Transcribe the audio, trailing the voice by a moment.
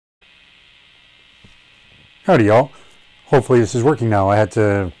Howdy y'all. Hopefully this is working now. I had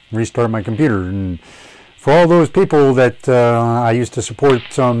to restart my computer, and for all those people that I used to support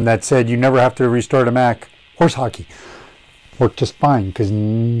that said you never have to restart a Mac, horse hockey worked just fine because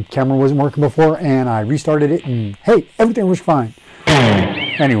camera wasn't working before, and I restarted it and hey, everything was fine.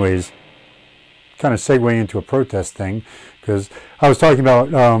 Anyways, kind of segue into a protest thing, because I was talking about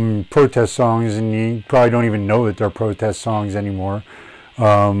protest songs, and you probably don't even know that they're protest songs anymore.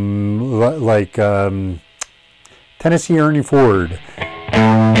 Like Tennessee Ernie Ford.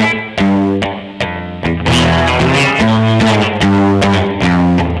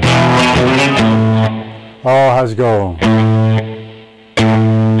 Oh, how's it going?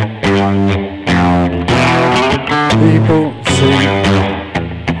 People say,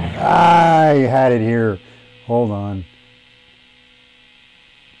 I had it here. Hold on.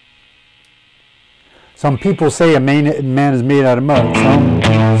 Some people say a man is made out of mud. Some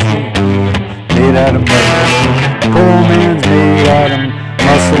people say made out of mud. Poor man's made out of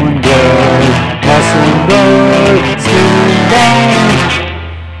muscle and blood. Muscle and blood. Skin and bone.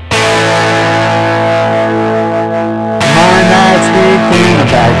 Mind that's weak and a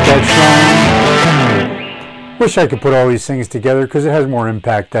back that's strong. Wish I could put all these things together because it has more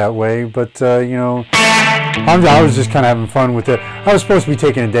impact that way. But, you know, I was just kind of having fun with it. I was supposed to be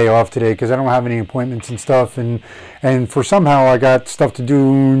taking a day off today because I don't have any appointments and stuff. And for somehow I got stuff to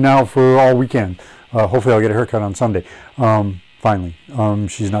do now for all weekend. Hopefully I'll get a haircut on Sunday. Finally.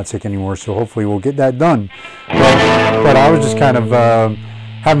 She's not sick anymore, so hopefully we'll get that done. But I was just kind of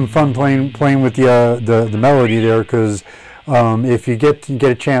having fun playing with the melody there, because if you get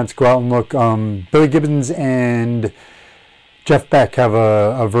a chance, go out and look. Billy Gibbons and Jeff Beck have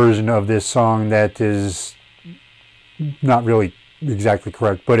a version of this song that is not really exactly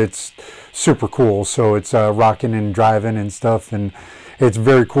correct, but it's super cool. So it's rocking and driving and stuff, and it's a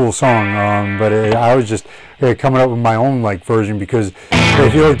very cool song. But I was just coming up with my own version, because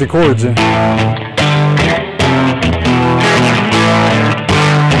if you like the chords. And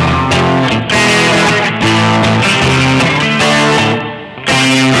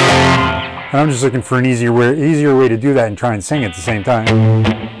I'm just looking for an easier way to do that and try and sing at the same time.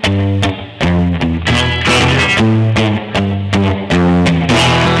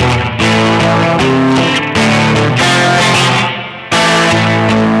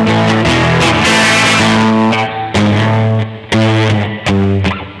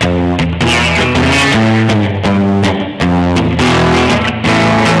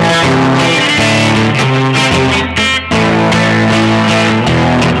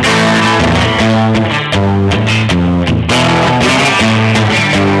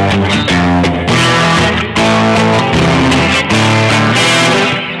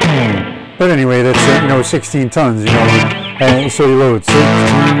 But anyway, that's 16 tons, and so you load 16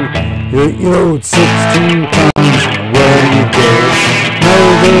 tons. Where you go? No,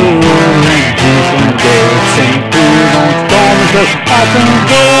 the world ain't different day. St. Peter, don't call me 'cause I can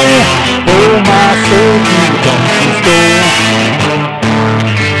go. Oh, my soul, you don't store.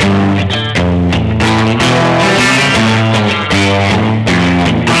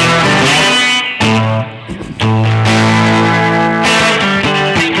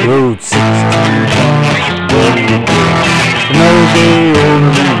 Road 16 tons, where do you go? Another day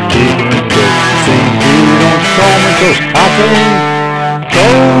older than bigger and good. St. Peter, don't call me 'cause I can't go.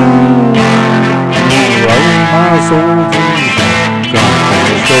 Oh, my soul, please don't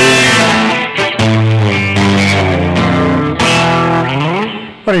go.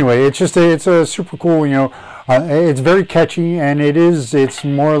 But anyway, it's a super cool, it's very catchy, and it's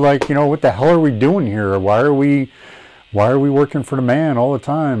more like, what the hell are we doing here? Why are we working for the man all the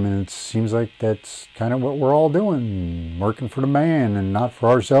time? And it seems like that's kind of what we're all doing, working for the man and not for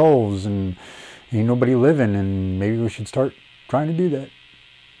ourselves, and ain't nobody living, and maybe we should start trying to do that.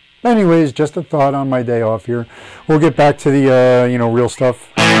 Anyways, just a thought on my day off here. We'll get back to the, real stuff,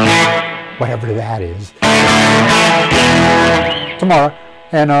 whatever that is, tomorrow.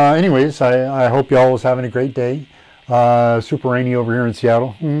 And anyways, I hope y'all was having a great day. Super rainy over here in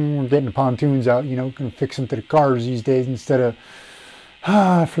Seattle. We're getting the pontoons out, gonna fix them to the cars these days instead of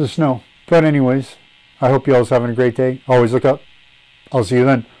for the snow. But anyways, I hope y'all's having a great day. Always look up. I'll see you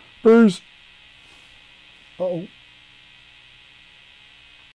then. Peace. Uh-oh.